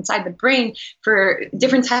pathways inside the brain for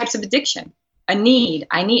different types of addiction.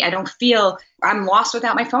 I don't feel I'm lost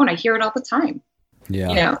without my phone. I hear it all the time.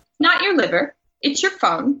 Yeah. Not your liver. It's your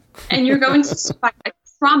phone. And you're going to survive, I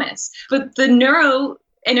promise. But the neuro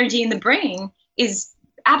energy in the brain is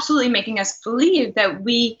absolutely making us believe that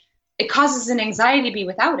it causes an anxiety to be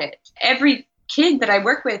without it. Every kid that I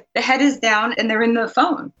work with, the head is down and they're in the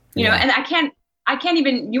phone, and I can't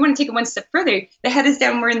even, you want to take it one step further. The head is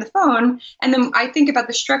down, we're in the phone. And then I think about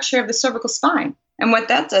the structure of the cervical spine and what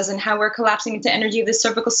that does and how we're collapsing into energy of the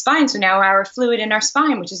cervical spine. So now our fluid in our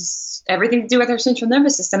spine, which is everything to do with our central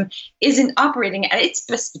nervous system, isn't operating at its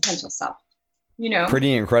best potential self,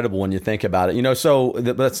 Pretty incredible when you think about it, so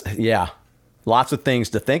lots of things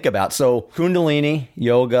to think about. So Kundalini,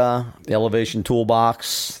 yoga, the elevation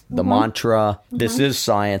toolbox, the mantra, this is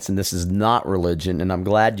science and this is not religion. And I'm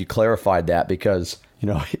glad you clarified that because,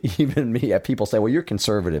 even me, people say, well, you're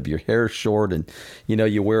conservative, your hair's short and,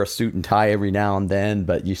 you wear a suit and tie every now and then,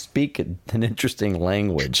 but you speak an interesting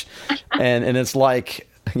language. and it's like,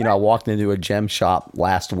 I walked into a gem shop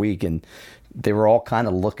last week and they were all kind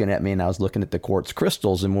of looking at me and I was looking at the quartz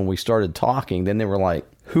crystals. And when we started talking, then they were like,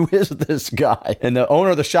 who is this guy? And the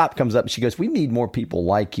owner of the shop comes up and she goes, we need more people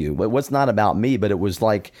like you. But what's not about me, but it was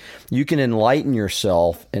like, you can enlighten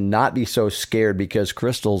yourself and not be so scared because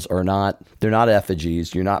crystals they're not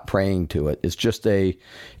effigies. You're not praying to it. It's just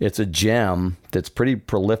it's a gem that's pretty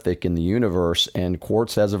prolific in the universe and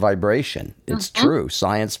quartz has a vibration. It's true.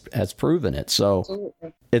 Science has proven it. So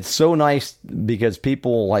absolutely. It's so nice because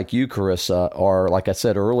people like you, Carissa, are, like I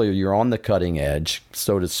said earlier, you're on the cutting edge,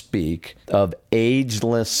 so to speak, of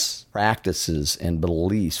ageless practices and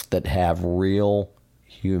beliefs that have real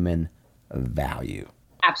human value.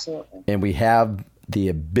 Absolutely. And we have the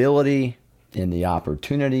ability and the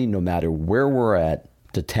opportunity, no matter where we're at,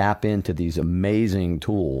 to tap into these amazing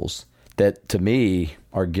tools that, to me,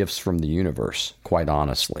 are gifts from the universe, quite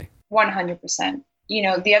honestly. 100%.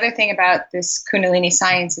 The other thing about this Kundalini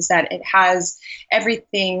science is that it has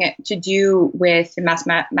everything to do with the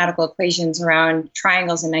mathematical equations around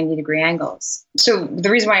triangles and 90-degree angles. So the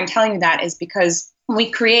reason why I'm telling you that is because we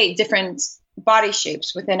create different body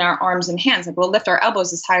shapes within our arms and hands. Like we'll lift our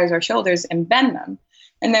elbows as high as our shoulders and bend them.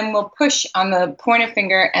 And then we'll push on the pointer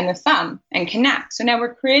finger and the thumb and connect. So now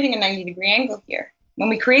we're creating a 90-degree angle here. When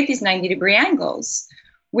we create these 90-degree angles,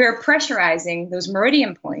 we're pressurizing those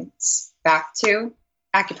meridian points back to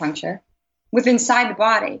acupuncture within inside the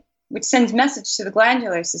body, which sends message to the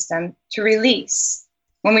glandular system to release.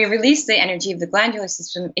 When we release the energy of the glandular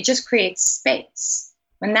system, it just creates space.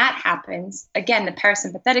 When that happens, again, the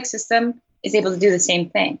parasympathetic system is able to do the same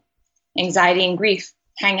thing. Anxiety and grief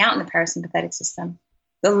hang out in the parasympathetic system.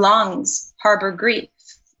 The lungs harbor grief.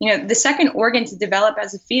 The second organ to develop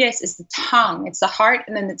as a fetus is the tongue. It's the heart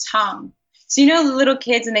and then the tongue. So the little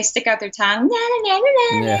kids and they stick out their tongue.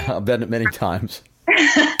 Yeah, I've done it many times.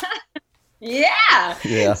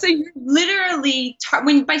 Yeah. So you're literally,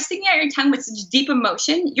 by sticking out your tongue with such deep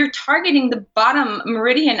emotion, you're targeting the bottom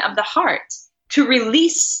meridian of the heart to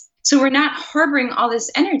release. So we're not harboring all this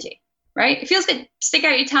energy, right? It feels good. Stick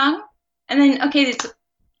out your tongue and then, okay,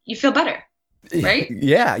 you feel better, right?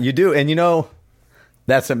 Yeah, you do. And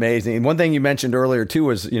that's amazing. One thing you mentioned earlier too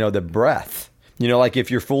was, the breath. Like if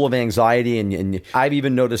you're full of anxiety and I've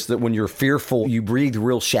even noticed that when you're fearful, you breathe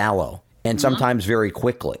real shallow. and sometimes very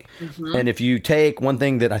quickly. And if you take one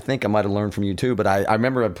thing that I think I might have learned from you too, but I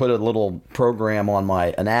remember I put a little program on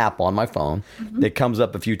an app on my phone that comes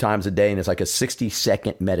up a few times a day, and it's like a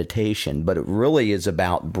 60-second meditation, but it really is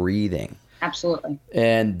about breathing. Absolutely.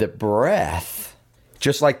 And the breath,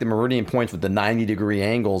 just like the meridian points with the 90-degree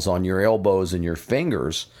angles on your elbows and your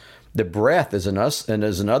fingers, the breath is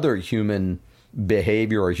another human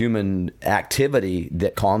behavior or human activity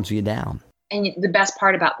that calms you down. And the best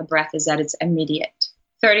part about the breath is that it's immediate.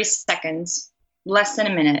 30 seconds, less than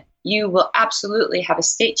a minute, you will absolutely have a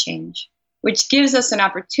state change, which gives us an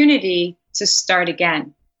opportunity to start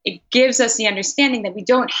again. It gives us the understanding that we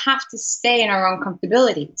don't have to stay in our own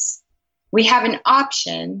comfortabilities. We have an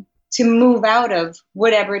option to move out of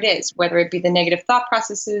whatever it is, whether it be the negative thought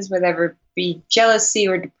processes, whether it be jealousy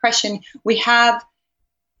or depression. We have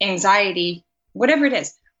anxiety, whatever it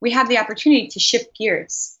is. We have the opportunity to shift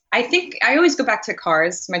gears. I think I always go back to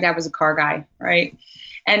cars. My dad was a car guy, right?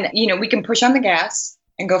 And, we can push on the gas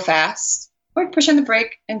and go fast, or push on the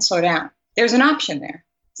brake and slow down. There's an option there.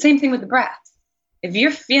 Same thing with the breath. If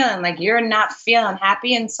you're feeling like you're not feeling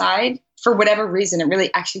happy inside, for whatever reason, it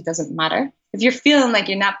really actually doesn't matter. If you're feeling like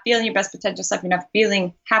you're not feeling your best potential self, you're not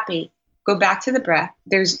feeling happy, go back to the breath.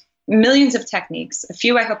 There's millions of techniques, a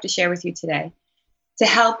few I hope to share with you today, to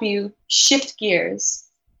help you shift gears,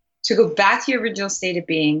 to go back to your original state of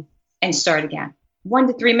being and start again. 1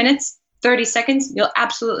 to 3 minutes, 30 seconds, you'll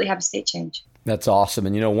absolutely have a state change. That's awesome.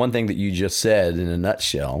 And one thing that you just said in a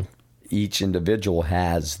nutshell, each individual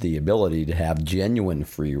has the ability to have genuine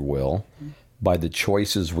free will by the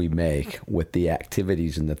choices we make with the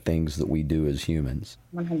activities and the things that we do as humans.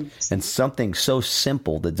 100%. And something so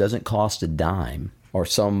simple that doesn't cost a dime, or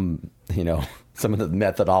some of the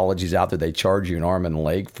methodologies out there they charge you an arm and a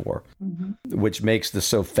leg for, which makes this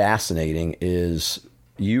so fascinating, is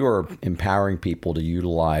you are empowering people to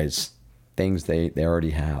utilize things they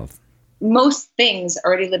already have. Most things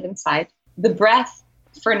already live inside. The breath,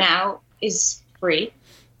 for now, is free.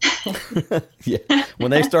 Yeah. When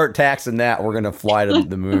they start taxing that, we're going to fly to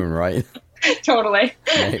the moon, right? Totally.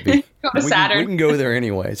 Maybe. Go to Saturn. We can go there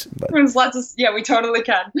anyways. But. There's lots of, we totally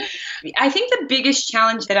can. I think the biggest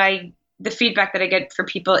challenge the feedback that I get for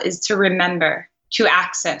people is to remember to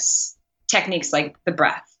access techniques like the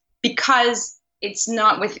breath, because it's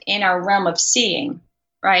not within our realm of seeing,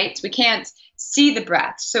 right? We can't see the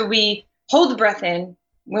breath. So we hold the breath in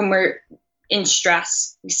when we're in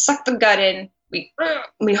stress. We suck the gut in,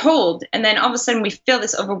 we hold, and then all of a sudden we feel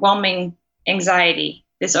this overwhelming anxiety,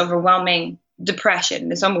 this overwhelming depression,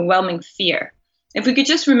 this overwhelming fear. If we could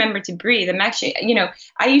just remember to breathe, I'm actually,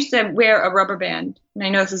 I used to wear a rubber band, and I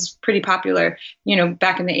know this is pretty popular,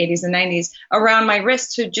 back in the 80s and 90s, around my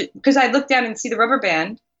wrist because I'd look down and see the rubber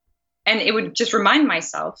band, and it would just remind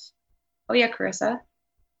myself, oh yeah, Carissa,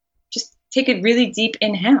 just take a really deep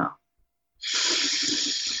inhale.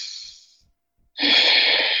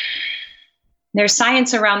 There's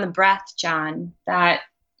science around the breath, John, that,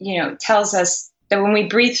 tells us that when we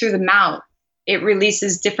breathe through the mouth, it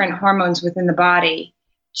releases different hormones within the body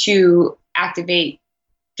to activate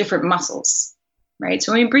different muscles, right?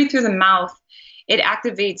 So when we breathe through the mouth, it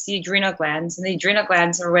activates the adrenal glands, and the adrenal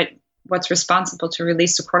glands are what's responsible to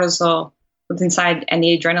release the cortisol inside and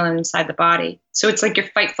the adrenaline inside the body. So it's like your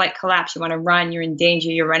fight, flight, collapse. You want to run, you're in danger,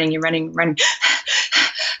 you're running. We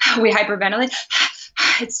hyperventilate.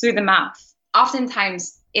 It's through the mouth.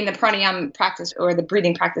 Oftentimes in the pranayama practice or the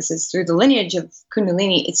breathing practices through the lineage of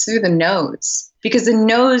Kundalini, it's through the nose, because the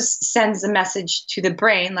nose sends a message to the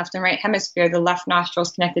brain, left and right hemisphere. The left nostril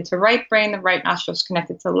is connected to right brain, the right nostril is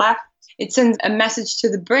connected to left. It sends a message to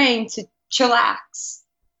the brain to chillax.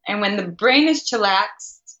 And when the brain is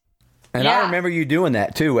chillaxed, and I remember you doing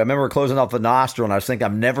that too. I remember closing off the nostril, and I was thinking,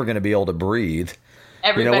 I'm never going to be able to breathe.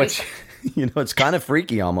 It's kind of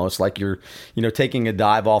freaky almost, like you're, taking a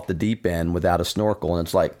dive off the deep end without a snorkel. And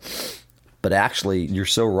it's like, but actually you're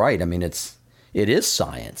so right. I mean, it is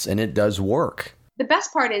science, and it does work. The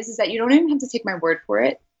best part is that you don't even have to take my word for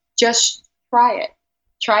it. Just try it.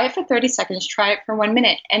 Try it for 30 seconds. Try it for 1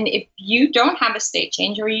 minute. And if you don't have a state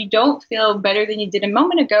change, or you don't feel better than you did a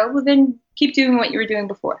moment ago, well, then keep doing what you were doing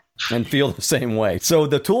before. And feel the same way. So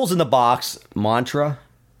the tools in the box: mantra,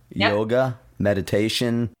 yoga,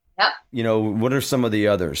 meditation. Yep. What are some of the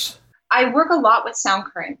others? I work a lot with sound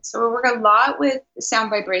current. So I work a lot with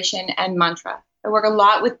sound vibration and mantra. I work a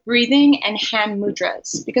lot with breathing and hand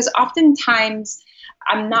mudras, because oftentimes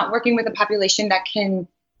I'm not working with a population that can,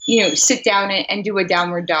 sit down and do a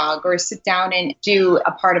downward dog, or sit down and do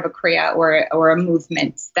a part of a kriya or a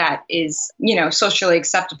movement that is, socially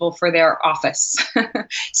acceptable for their office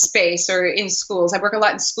space or in schools. I work a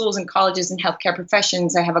lot in schools and colleges and healthcare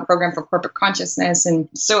professions. I have a program for corporate consciousness. And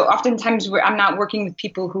so oftentimes I'm not working with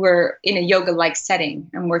people who are in a yoga-like setting.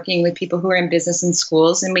 I'm working with people who are in business and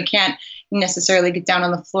schools, and we can't necessarily get down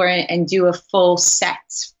on the floor and do a full set,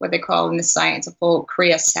 what they call in the science, a full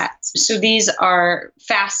kriya set. So these are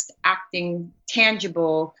fast-acting,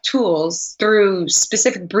 tangible tools through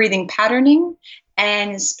specific breathing patterning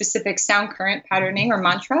and specific sound current patterning or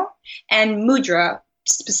mantra, and mudra,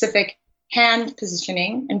 specific hand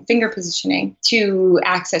positioning and finger positioning to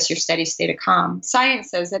access your steady state of calm. Science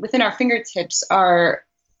says that within our fingertips are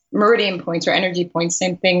meridian points or energy points,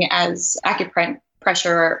 same thing as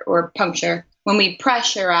acupressure or puncture. When we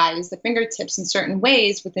pressurize the fingertips in certain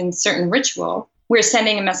ways within certain ritual, we're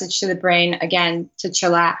sending a message to the brain, again, to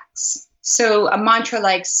chillax. So a mantra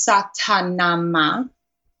like Satanama.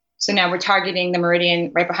 So now we're targeting the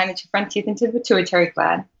meridian right behind the two front teeth into the pituitary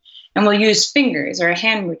gland. And we'll use fingers or a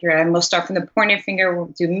hand mudra. And we'll start from the pointer finger.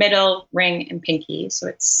 We'll do middle, ring, and pinky. So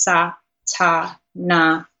it's Sa-ta-na-ma.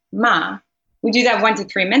 We do that 1 to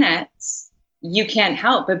 3 minutes. You can't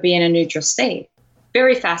help but be in a neutral state.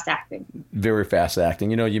 Very fast acting. Very fast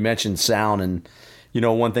acting. You mentioned sound, and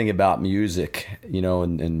one thing about music,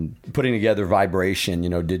 and putting together vibration,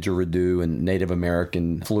 didgeridoo and Native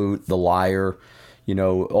American flute, the lyre,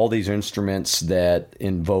 all these instruments that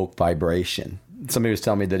invoke vibration. Somebody was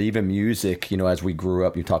telling me that even music, as we grew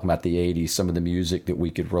up, you're talking about the 80s, some of the music that we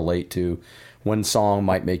could relate to. One song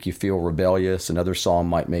might make you feel rebellious. Another song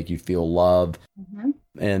might make you feel love. Mm-hmm.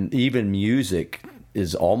 And even music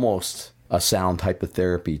is almost a sound type of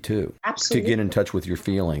therapy too. Absolutely. To get in touch with your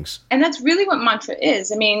feelings. And that's really what mantra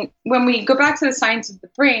is. I mean, when we go back to the science of the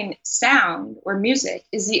brain, sound or music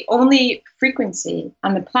is the only frequency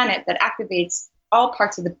on the planet that activates all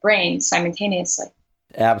parts of the brain simultaneously.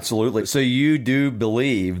 Absolutely. So you do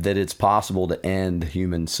believe that it's possible to end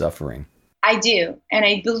human suffering? I do. And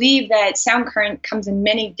I believe that sound current comes in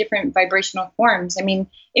many different vibrational forms. I mean,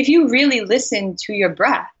 if you really listen to your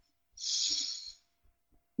breath,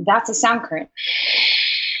 that's a sound current.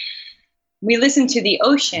 We listen to the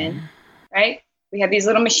ocean, right? We have these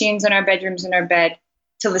little machines in our bedrooms in our bed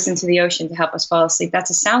to listen to the ocean to help us fall asleep. That's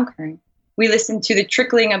a sound current. We listen to the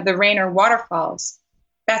trickling of the rain or waterfalls.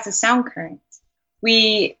 That's a sound current.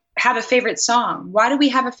 We have a favorite song. Why do we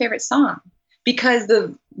have a favorite song? Because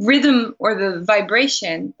the rhythm or the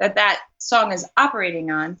vibration that song is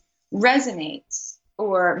operating on resonates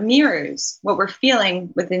or mirrors what we're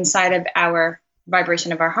feeling within inside of our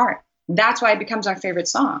vibration of our heart. That's why it becomes our favorite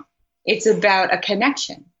song. It's about a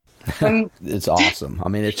connection. It's awesome. I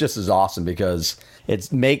mean, it's just as awesome because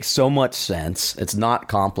it makes so much sense. It's not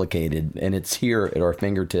complicated, and it's here at our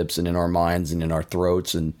fingertips and in our minds and in our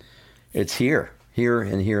throats, and it's here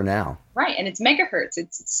and here now. Right, and it's megahertz.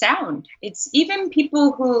 It's sound. It's even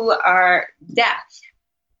people who are deaf,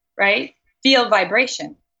 right, feel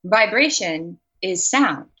vibration. Vibration is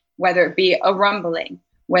sound, whether it be a rumbling,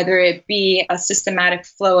 whether it be a systematic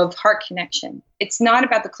flow of heart connection. It's not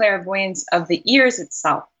about the clairvoyance of the ears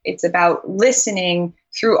itself. It's about listening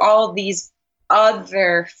through all these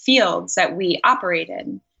other fields that we operate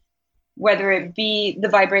in, whether it be the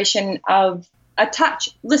vibration of a touch.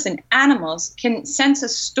 Listen, animals can sense a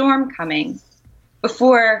storm coming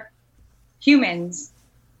before humans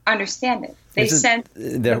understand it. They sense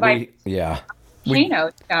the vibration.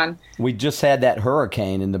 John. We just had that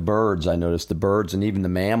hurricane, and the birds, I noticed the birds and even the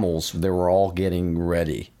mammals, they were all getting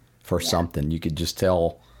ready for something. You could just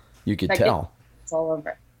tell. You could tell. It's all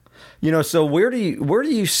over. So where do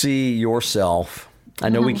you see yourself? I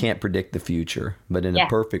know we can't predict the future, but in a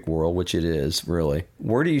perfect world, which it is really,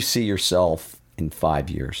 where do you see yourself in 5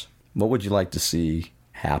 years? What would you like to see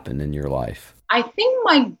happen in your life? I think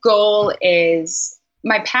my goal is,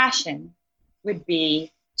 my passion would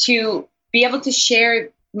be to be able to share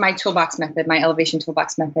my toolbox method, my elevation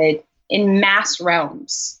toolbox method in mass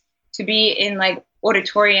realms, to be in like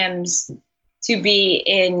auditoriums, to be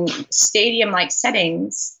in stadium-like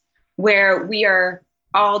settings where we are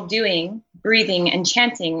all doing breathing and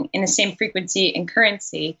chanting in the same frequency and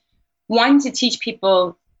currency. One, to teach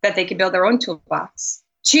people that they could build their own toolbox.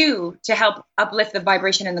 Two, to help uplift the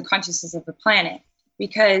vibration and the consciousness of the planet.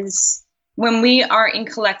 Because when we are in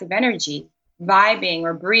collective energy, vibing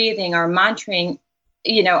or breathing or mantraing,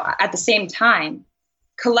 at the same time,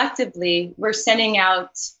 collectively, we're sending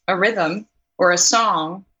out a rhythm or a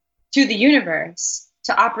song to the universe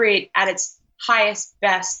to operate at its highest,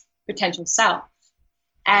 best potential self.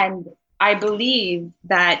 And I believe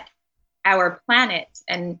that our planet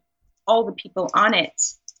and all the people on it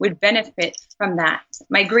would benefit from that.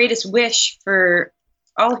 My greatest wish for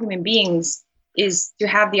all human beings is to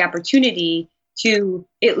have the opportunity to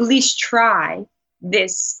at least try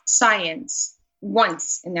this science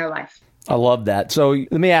once in their life. I love that. So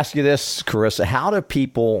let me ask you this, Carissa. How do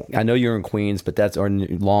people, I know you're in Queens, but that's on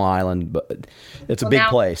Long Island, but it's a big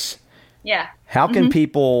place. Yeah. How can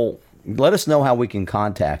people, let us know how we can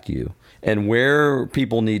contact you and where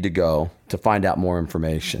people need to go to find out more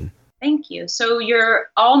information. Thank you. So you're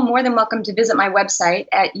all more than welcome to visit my website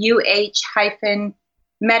at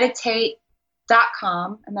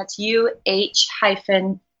uh-meditate.com, and that's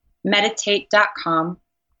uh-meditate.com.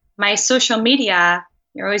 My social media,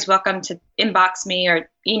 you're always welcome to inbox me or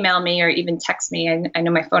email me or even text me. I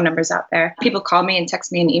know my phone number's out there. People call me and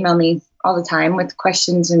text me and email me all the time with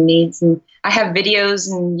questions and needs. And I have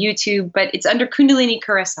videos and YouTube, but it's under Kundalini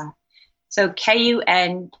Carissa. So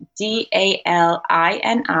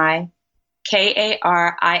KundaliniKarisa,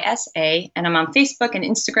 and I'm on Facebook and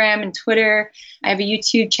Instagram and Twitter. I have a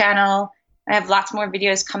YouTube channel. I have lots more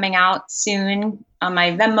videos coming out soon on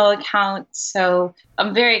my Venmo account. So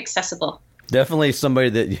I'm very accessible. Definitely somebody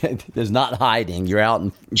that is not hiding. You're out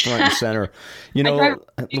in front and center. You know, I drive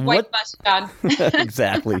a white bus, John.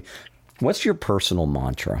 Exactly. What's your personal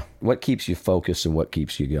mantra? What keeps you focused and what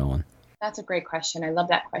keeps you going? That's a great question. I love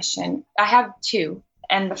that question. I have two.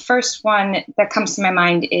 And the first one that comes to my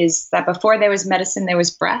mind is that before there was medicine, there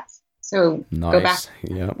was breath. So nice. Go back.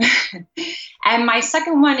 Yep. And my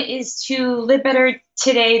second one is to live better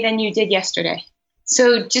today than you did yesterday.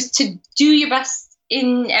 So just to do your best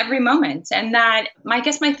in every moment. And that, I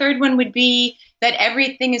guess my third one would be that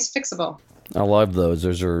everything is fixable. I love those.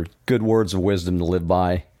 Those are good words of wisdom to live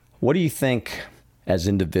by. What do you think as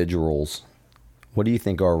individuals, what do you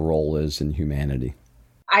think our role is in humanity?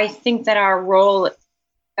 I think that our role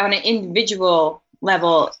on an individual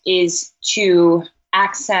level is to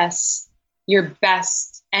access your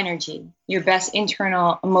best energy, your best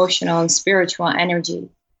internal, emotional, and spiritual energy.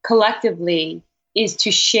 Collectively is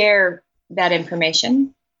to share that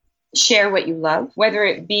information, share what you love, whether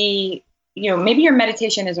it be, maybe your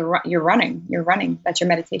meditation is you're running, that's your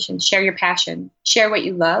meditation. Share your passion, share what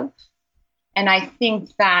you love. And I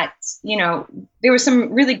think that, there were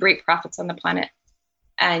some really great prophets on the planet,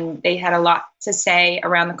 and they had a lot to say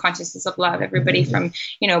around the consciousness of love. Everybody from,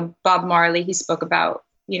 Bob Marley, he spoke about,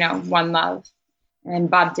 one love, and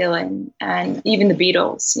Bob Dylan, and even the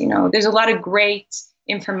Beatles. There's a lot of great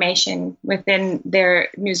information within their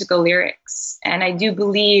musical lyrics. And I do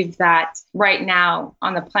believe that right now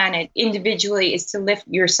on the planet, individually, is to lift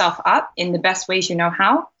yourself up in the best ways you know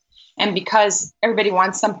how. And because everybody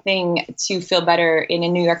wants something to feel better in a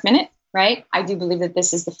New York minute, right? I do believe that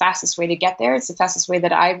this is the fastest way to get there. It's the fastest way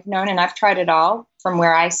that I've known, and I've tried it all from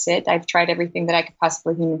where I sit. I've tried everything that I could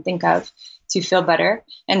possibly even think of to feel better.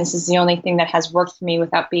 And this is the only thing that has worked for me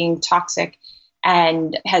without being toxic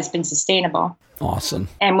and has been sustainable. Awesome.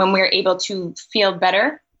 And when we're able to feel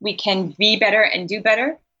better, we can be better and do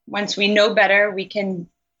better. Once we know better, we can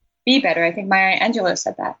be better. I think Maya Angelou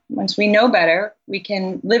said that. Once we know better, we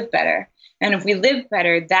can live better. And if we live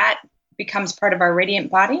better, that becomes part of our radiant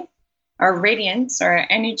body, our radiance, our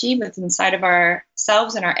energy within inside of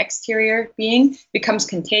ourselves, and our exterior being becomes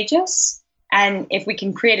contagious. And if we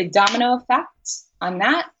can create a domino effect on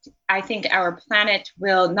that, I think our planet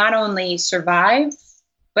will not only survive,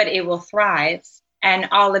 but it will thrive. And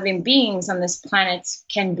all living beings on this planet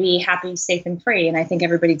can be happy, safe, and free. And I think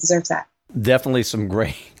everybody deserves that. Definitely some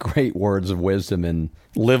great words of wisdom, and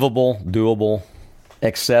livable, doable,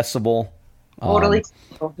 accessible. Totally.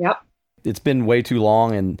 Yep. It's been way too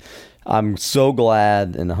long, and I'm so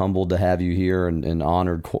glad and humbled to have you here and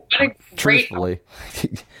honored. Truthfully,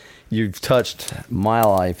 you've touched my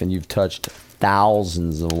life, and you've touched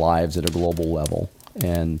thousands of lives at a global level.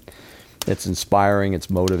 And it's inspiring,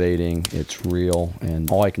 it's motivating, it's real.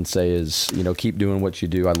 And all I can say is, keep doing what you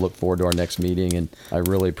do. I look forward to our next meeting, and I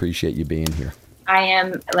really appreciate you being here. I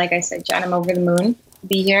am, like I said, John, I'm over the moon to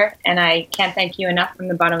be here. And I can't thank you enough from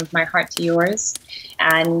the bottom of my heart to yours.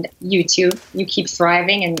 And you too. You keep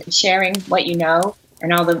thriving and sharing what you know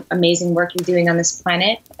and all the amazing work you're doing on this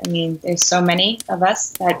planet. I mean, there's so many of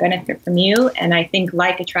us that benefit from you. And I think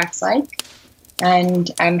like attracts like.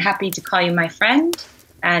 And I'm happy to call you my friend.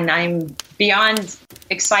 And I'm beyond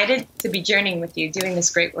excited to be journeying with you, doing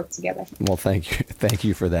this great work together. Well, thank you. Thank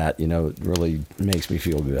you for that. It really makes me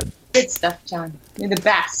feel good. Good stuff, John. You're the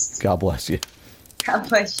best. God bless you. God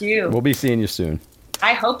bless you. We'll be seeing you soon.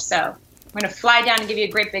 I hope so. I'm going to fly down and give you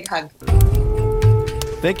a great big hug.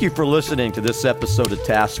 Thank you for listening to this episode of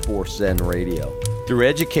Task Force Zen Radio. Through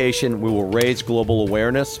education, we will raise global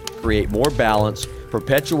awareness, create more balance,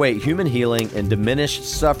 perpetuate human healing, and diminish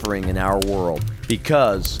suffering in our world,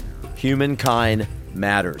 because humankind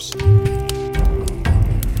matters.